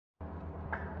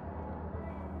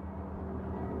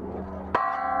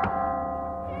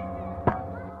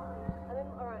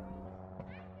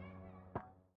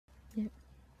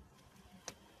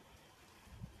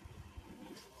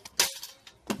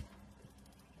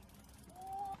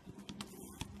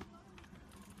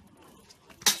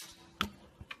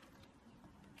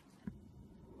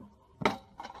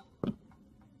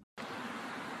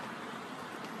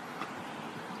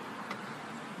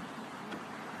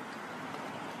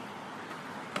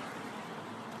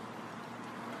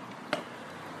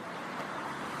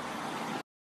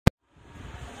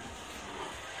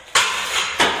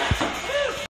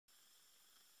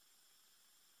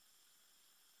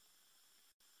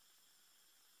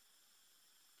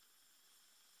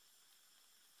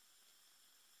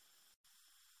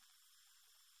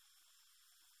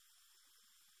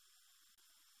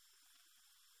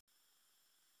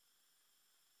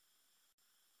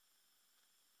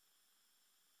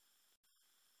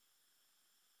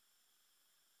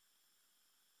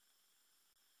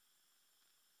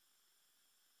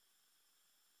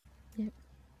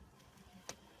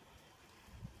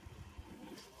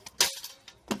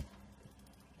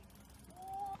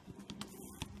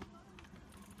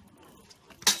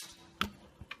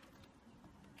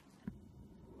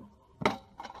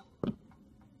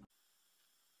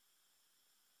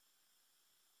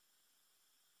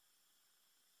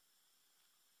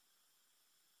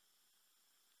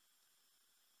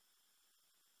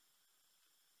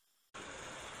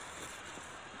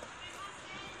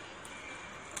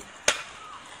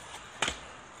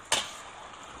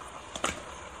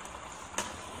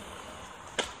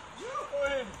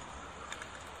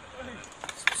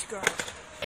God.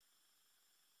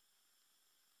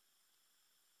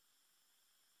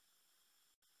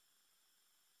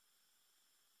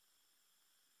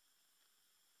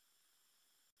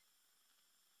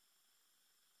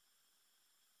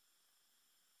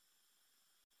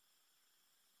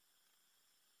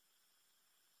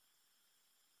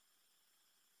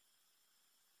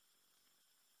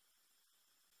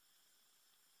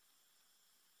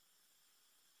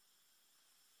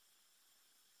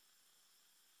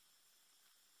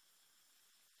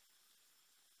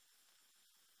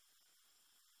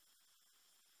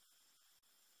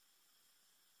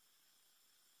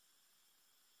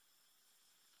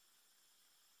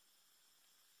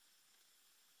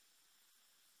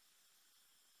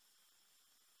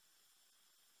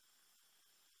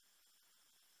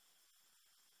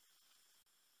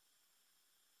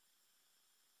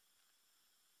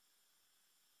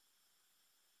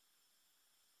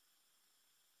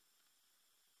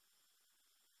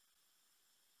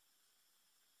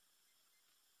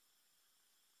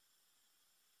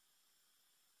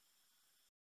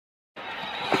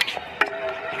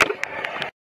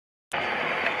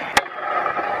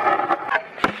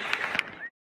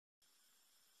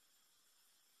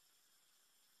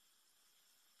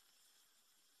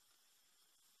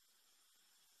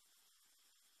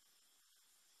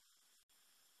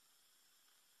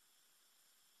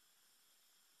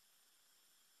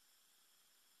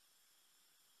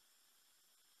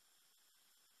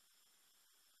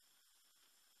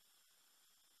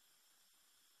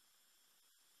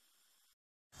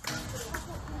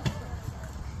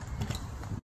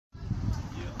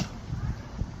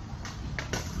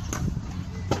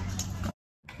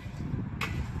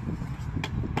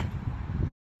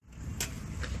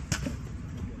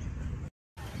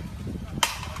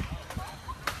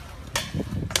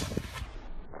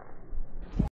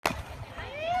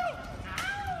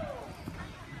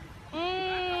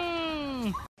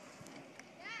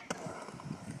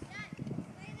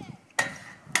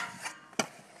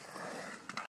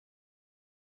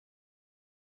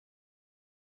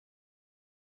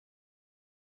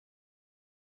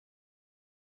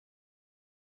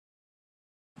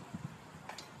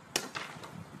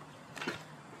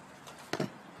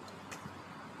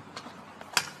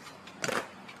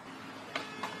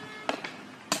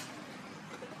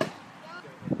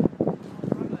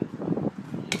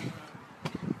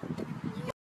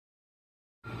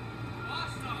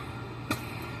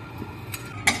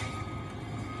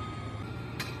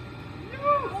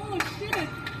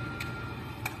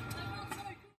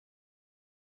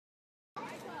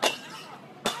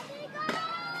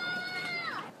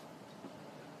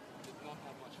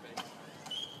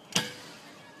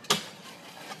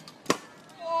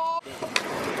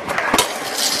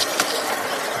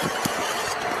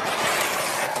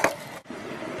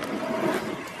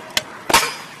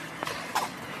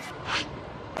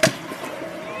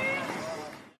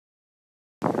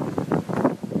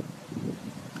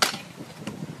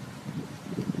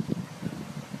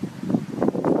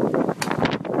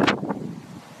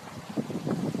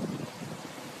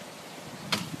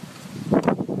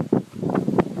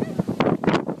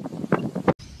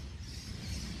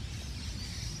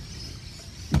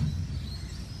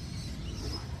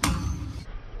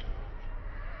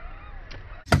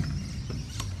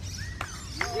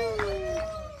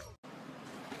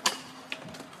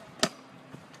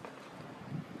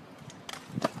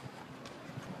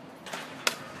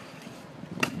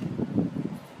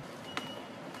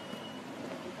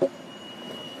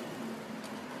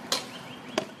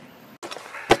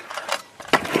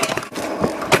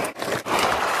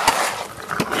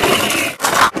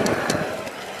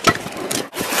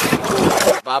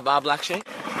 Bye black sheep.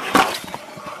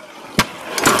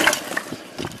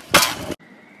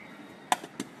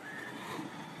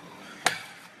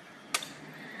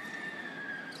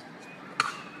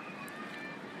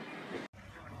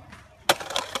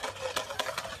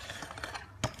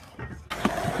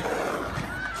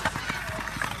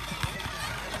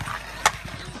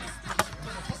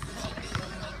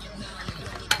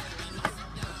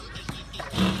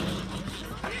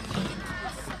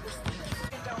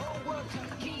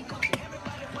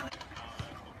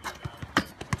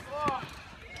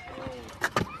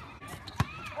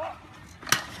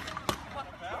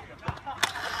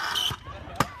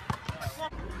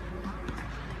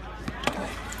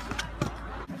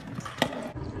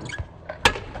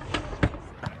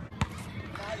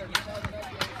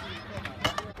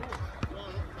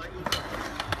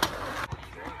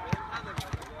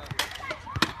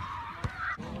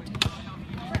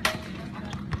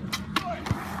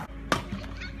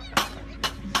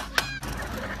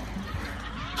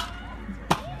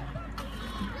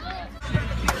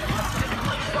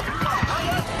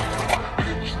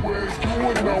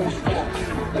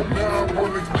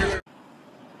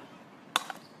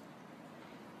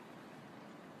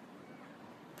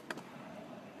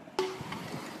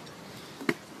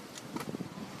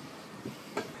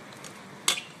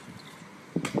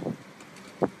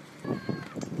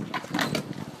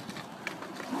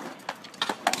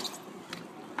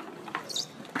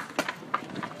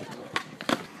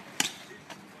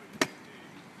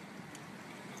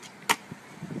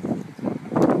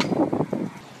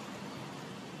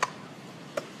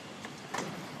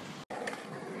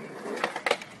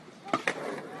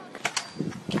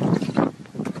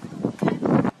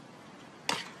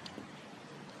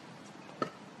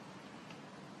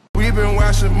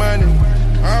 money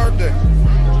all day.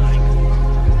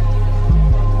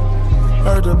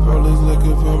 Heard the police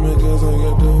looking for me cause I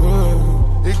got the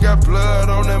hood. It got blood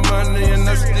on that money and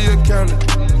I still count it.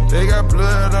 They got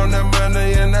blood on that money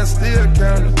and I still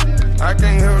count it. I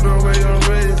can't help the way I'm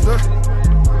raised up.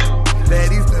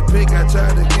 Daddy's the pick, I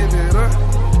tried to give it up.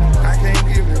 I can't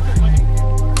give it up.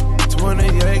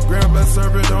 28 grams, I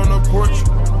serve it on the porch.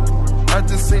 I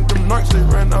just seen them knocks, they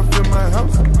ran off in my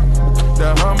house. The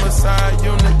homicide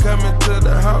unit coming to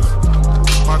the house.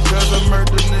 My cousin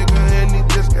murdered nigga and he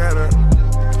just got up.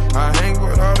 I hang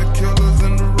with all the killers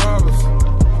and the robbers.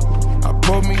 I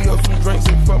pour me up some drinks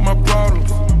and fuck my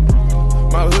problems.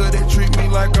 My hood, they treat me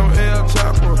like I'm El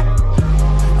Chapo.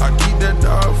 I keep that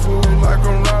dog food like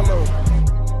I'm Rollo.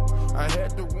 I had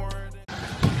to warn it.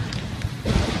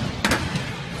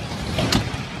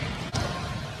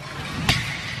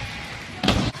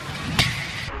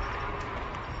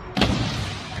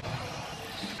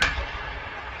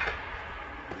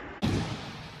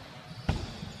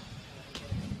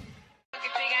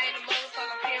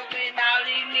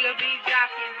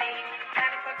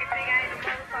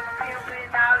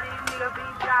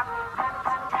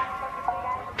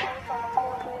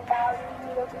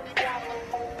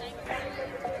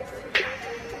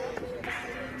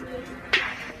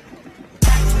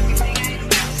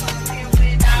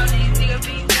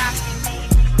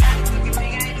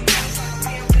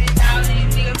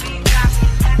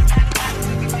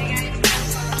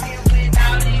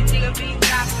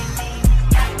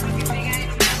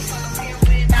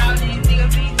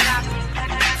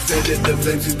 The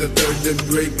flames is the third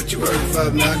degree, but you heard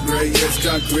 5 not great, yes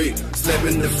concrete.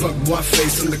 Slapping the fuck boy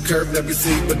face on the curb, never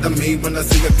see what I mean when I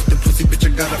see I get the pussy, bitch. I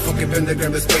got a fucking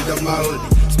pentagram that's straight on my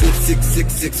hoodie. Spit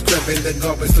 666, crapping that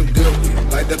garbage so good.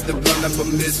 Light up the blunt, I'm a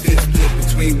misfit, split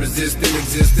between resisting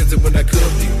existence and what I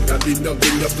could be. I've been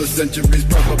nothing up for centuries,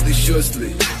 probably should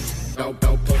sleep. Out,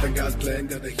 the guys playing,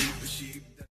 got a heap of sheep.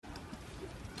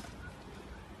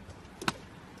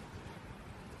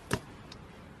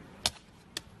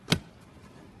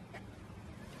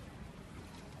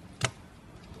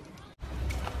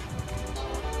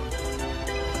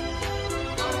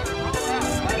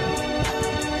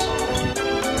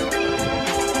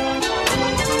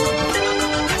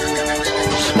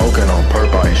 Smoking on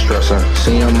perp, I ain't stressing.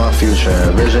 Seeing my future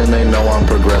and vision, they know I'm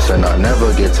progressing. I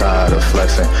never get tired of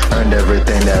flexing. Earned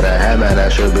everything that I had, man,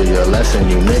 that should be a lesson.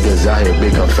 You niggas out here be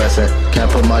confessing.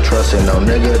 Can't put my trust in no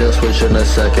nigga, they'll switch in a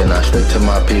second. I stick to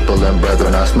my people and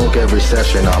brethren. I smoke every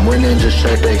session. I'm winning, just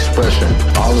check the expression.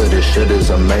 All of this shit is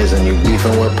amazing. You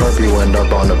beefing with perp, you end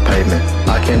up on the pavement.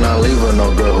 I cannot leave with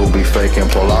no girl who be faking.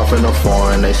 Pull off in the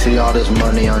foreign, they see all this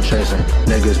money I'm chasing.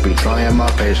 Niggas be trying my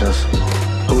patience.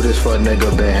 Who this fuck nigga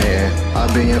been hating? I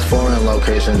be in foreign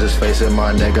locations, just facing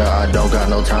my nigga. I don't got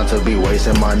no time to be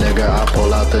wasting my nigga. I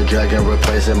pull out the jag and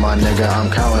replace it, my nigga.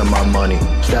 I'm counting my money,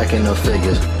 stacking the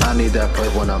figures. I need that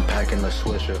perk when I'm packing the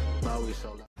swisher.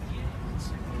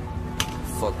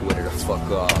 Fuck with it or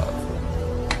fuck off.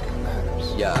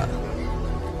 Yeah.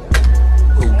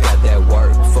 Who got that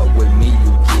work? Fuck with me,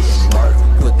 you getting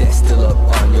murked. Put that still up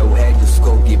on your head, just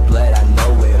go get blood, I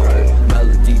know it hurt.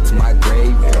 Melody to my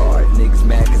graveyard. Niggas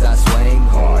mad cause I swing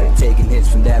hard. Taking hits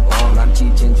from that bone, I'm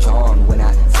teaching charm when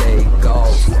I say go.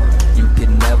 You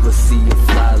can never see a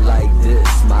fly like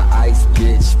this. My ice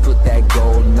bitch, put that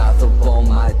gold mouth up on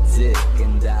my dick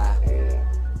and I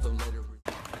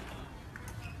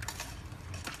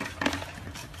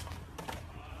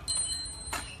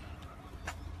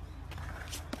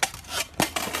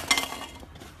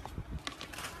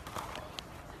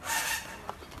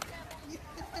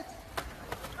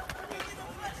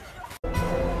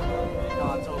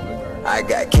I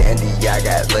got candy, I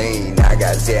got lean, I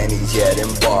got Xannies, yeah,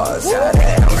 them bars. I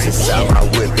had ounces out my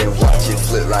whip and watch it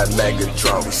flip like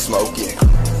Megatron. We smoking.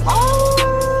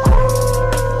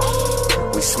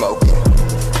 We smoking.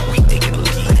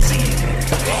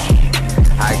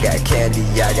 I got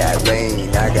candy, I got lean,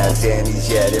 I got Xannies,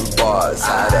 yeah, them bars.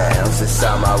 I had ounces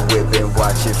out my whip and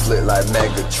watch it flip like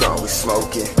Megatron. We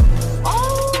smoking.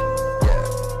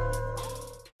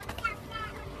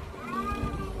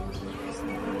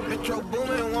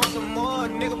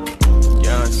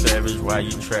 Young Savage, why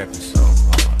you trapping so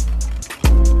hard?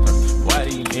 Why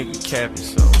these niggas capping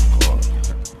so hard?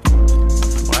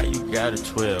 Why you got a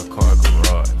 12-car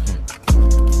garage?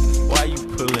 Why you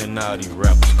pulling out these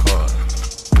rappers' cars?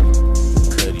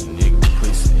 Cut these niggas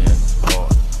pussy in the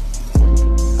heart.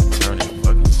 I turn it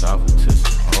fucking soft into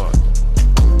some hard.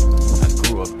 I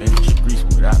grew up in the streets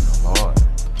without no heart.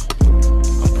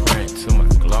 I'm praying to my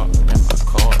Glock and my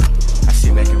car. I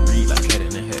sit back and read like cat in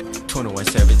the hat. 21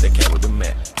 Savage, that cat with the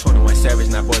mat. 21 Savage,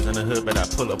 not boys in the the hood, but I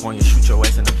pull up on you, shoot your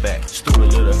ass in the back.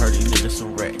 Stupid little hurt, these niggas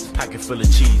some rats. Pocket full of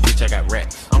cheese, bitch, I got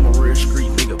rats. I'm a real street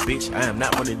nigga, bitch. I am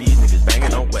not one of these niggas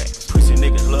banging on wax. Pussy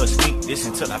niggas love sneak this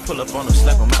until I pull up on them,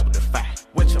 slap them out with the fire.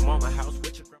 With your mama house,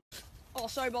 with your grandma. Oh,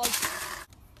 sorry, boys.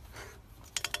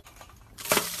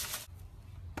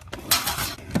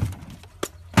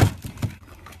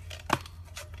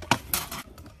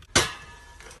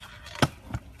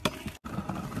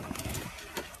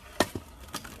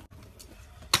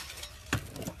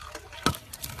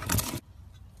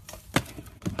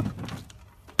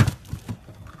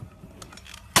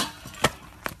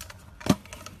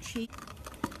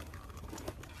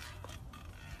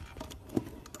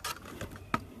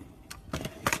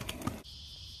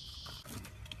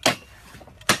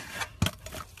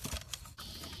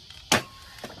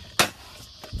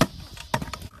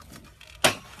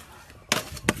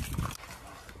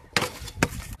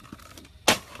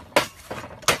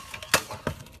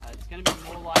 It's gonna be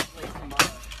more likely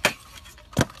tomorrow.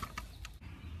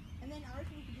 And then I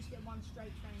reckon we could just get one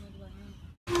straight train all the way home.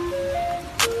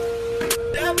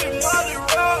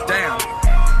 Damn,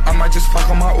 I might just fuck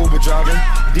on my Uber driver.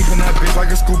 Deep in that bitch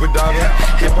like a scuba diver.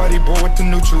 Hit body boy with the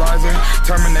neutralizer.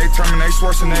 Terminate,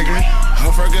 Schwarzenegger.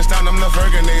 I'm Ferguson, I'm the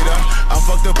Ferginator. I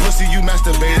fuck the pussy, you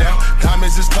masturbator.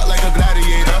 Diamonds is cut like a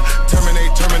gladiator.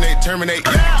 Terminate,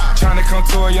 yeah. Tryna come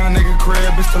to a young nigga crib,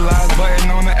 it's the last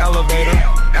button on the elevator.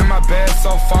 And my bed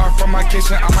so far from my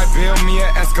kitchen, I might build me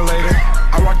an escalator.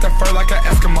 I rock the fur like an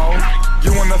Eskimo.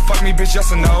 You wanna fuck me, bitch,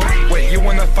 yes or no? Wait, you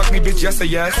wanna fuck me, bitch, yes or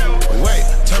yes? Wait,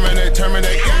 terminate,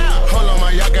 yeah. Hold on, my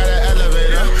yacht got an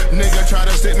elevator. Nigga try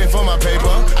to stick me for my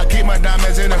paper. I keep my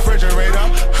diamonds in the refrigerator.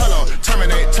 Hold on,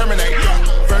 terminate,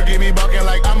 yeah. Fergie me barking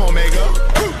like I'm Omega.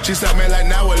 She slapped me like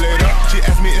now or later. She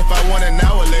asked me if I want an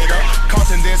hour later.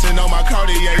 Carlton dancing on my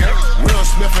Cartier. Will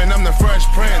Smith and I'm the Fresh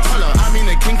Prince. Hold on, I mean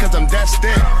the king cause I'm that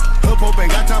stick. Hoop open,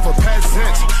 got time for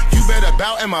peasants. You better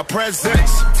bow in my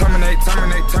presence. Terminate.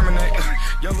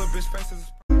 Your little bitch face is...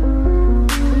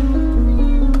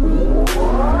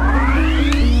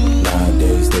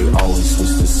 Nowadays they always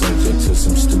switch the subject to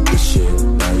some stupid shit.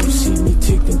 Now you see me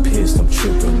ticked and pissed, I'm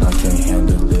tripping, I can't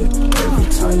handle it. Every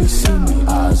time you see me,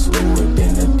 eyes lower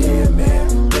than a dead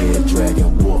man. Dead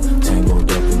dragon wolf,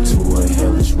 tangled up into a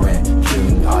hellish rant.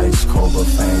 King Ice, Cobra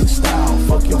Fang style,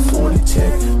 fuck your 40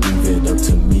 tech. Leave it up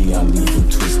to me, I leave you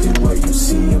twisted where you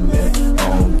see him at.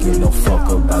 I don't give no fuck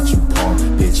about you punk,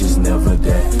 bitches never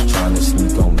that. Tryna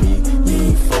sneak on me, you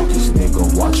ain't focused,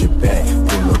 nigga, watch it back.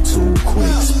 Pull up too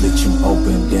quick, split you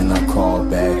open, then I crawl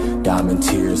back. Diamond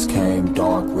tears came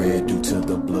dark red due to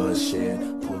the bloodshed.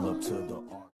 Pull up to the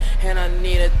arm. And I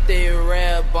need a thick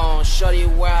red bone, shorty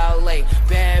where I lay.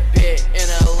 Bad bitch in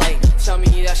LA, tell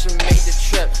me that should make the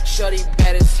trip. Shorty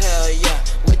bad as hell, yeah.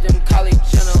 With them college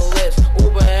journalists,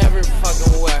 Uber every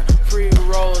fucking where. Free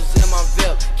rolls in my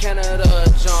VIP, Canada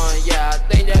John, yeah. I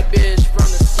think that bitch from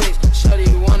the 6. Shorty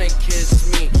wanna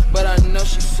kiss me, but I know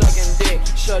she sucking dick.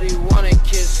 Shorty wanna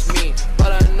kiss me,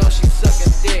 but I know she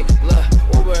sucking dick. Look,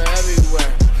 Uber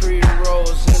everywhere, free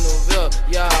rolls in the VIP,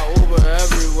 yeah. Uber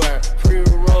everywhere, free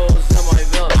rolls in my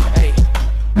VIP, hey.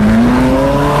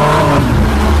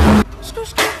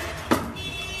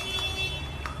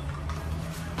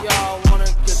 Y'all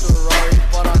wanna get the Rari,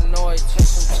 but I know it takes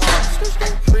some time.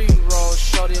 Free roll,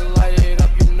 shorty light it up,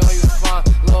 you know you fine.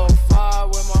 Low 5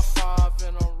 with my 5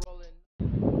 and I'm rolling.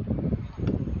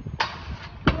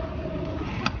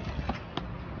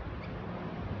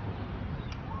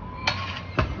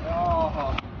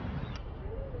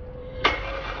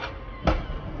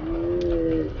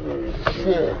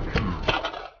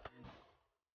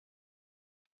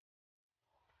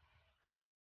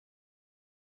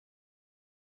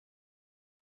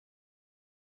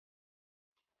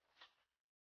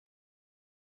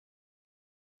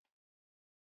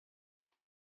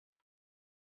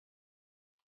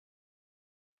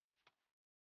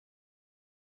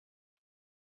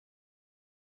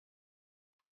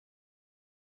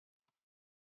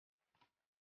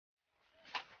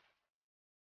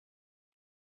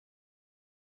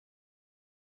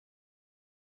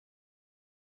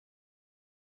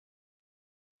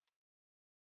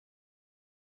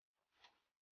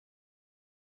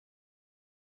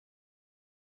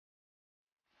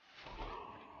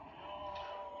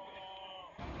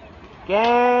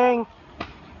 Gang!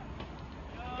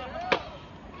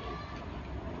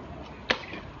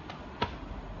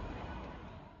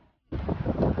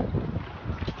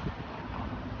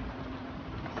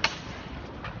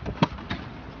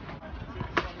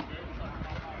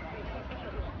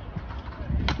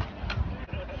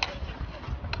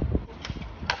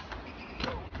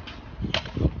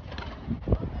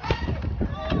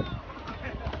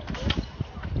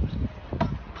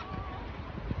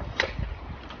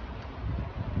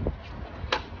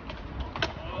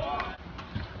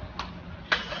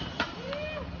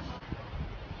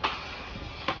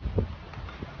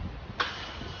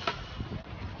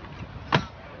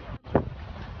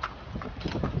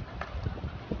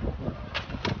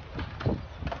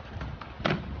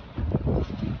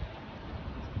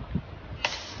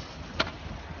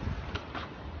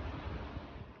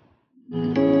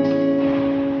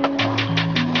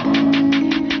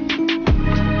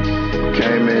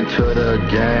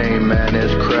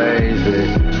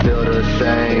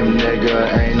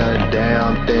 ain't a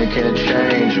damn thing can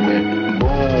change me.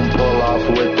 Boom, pull off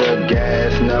with the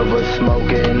gas, never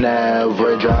smoking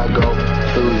average. I go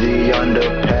through the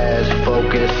underpass,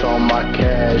 focus on my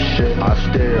cash shit. I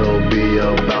still be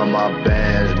about my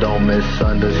bands, don't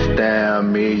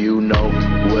misunderstand me. You know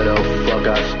where the fuck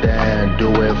I stand, do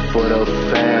it for the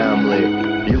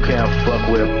family. You can't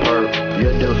fuck with perk,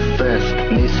 your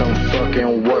defense needs some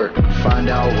fucking work. Find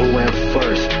out who went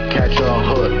first, catch a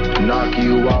hook, knock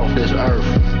you off this earth.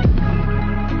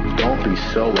 Don't be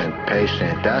so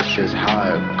impatient, that's just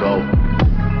how it go.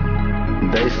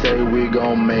 They say we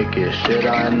gon' make it, shit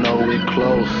I know we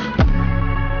close.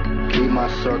 Keep my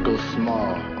circle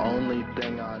small.